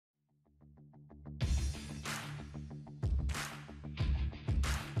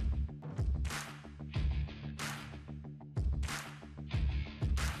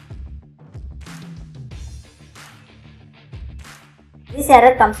This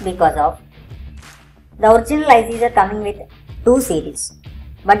error comes because of the original ICs are coming with 2 series,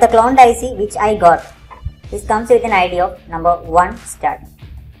 but the cloned IC which I got, this comes with an ID of number 1 start.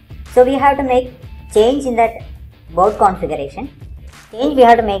 So we have to make change in that board configuration. Change we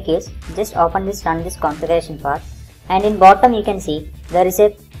have to make is just open this, run this configuration part, and in bottom you can see there is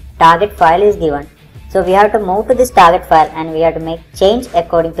a target file is given. So we have to move to this target file and we have to make change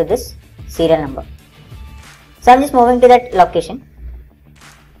according to this serial number. So I'm just moving to that location.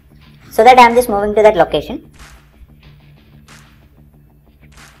 So that I'm just moving to that location.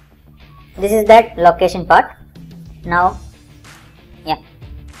 This is that location part. Now, yeah,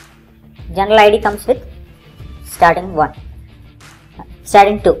 general ID comes with starting 1,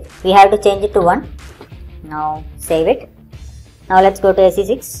 starting 2. We have to change it to 1. Now save it. Now let's go to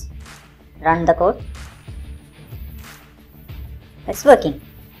Ac6, run the code. It's working.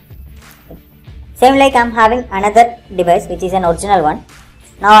 Same like I'm having another device which is an original one.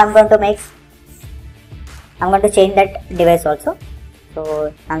 Now I'm going to change that device also.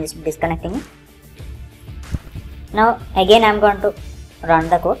 So I'm just disconnecting it. Now again I'm going to run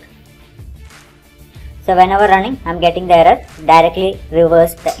the code. So whenever running, I'm getting the error, directly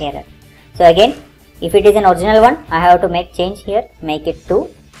reverse the error. So again, if it is an original one, I have to make change here, make it 2,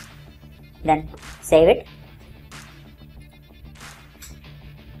 then save it,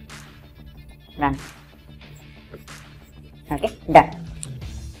 run. Okay, done.